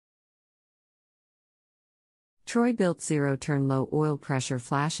Troy-Bilt Zero Turn low oil pressure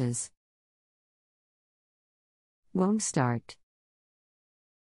flashes. Won't start.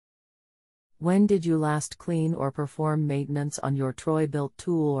 When did you last clean or perform maintenance on your Troy-Bilt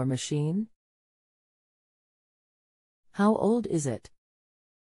tool or machine? How old is it?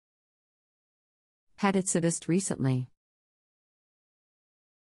 Had it seviced recently.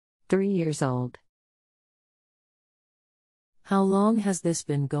 3 years old. How long has this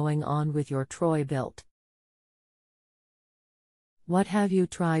been going on with your Troy-Bilt? What have you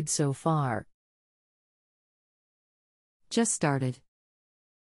tried so far? Just started.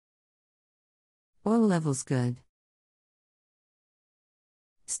 Oil levels good.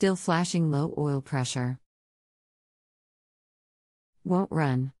 Still flashing low oil pressure. Won't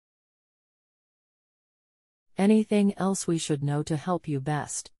run. Anything else we should know to help you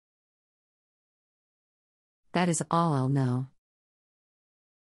best? That is all I'll know.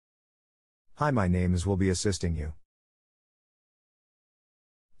 Hi, my name is will be assisting you.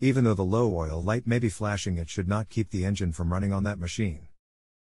 Even though the low oil light may be flashing, it should not keep the engine from running on that machine.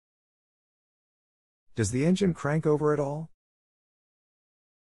 Does the engine crank over at all?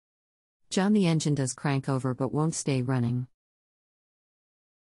 John, the engine does crank over but won't stay running.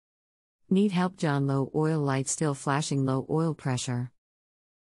 Need help, John? Low oil light still flashing low oil pressure.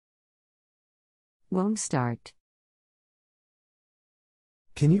 Won't start.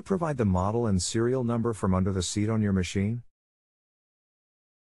 Can you provide the model and serial number from under the seat on your machine?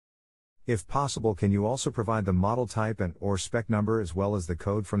 If possible, can you also provide the model type and/or spec number as well as the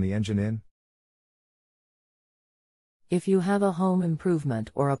code from the engine in? If you have a home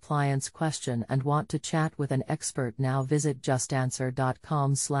improvement or appliance question and want to chat with an expert now, visit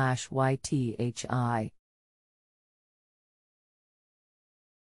justanswer.com/YTHI.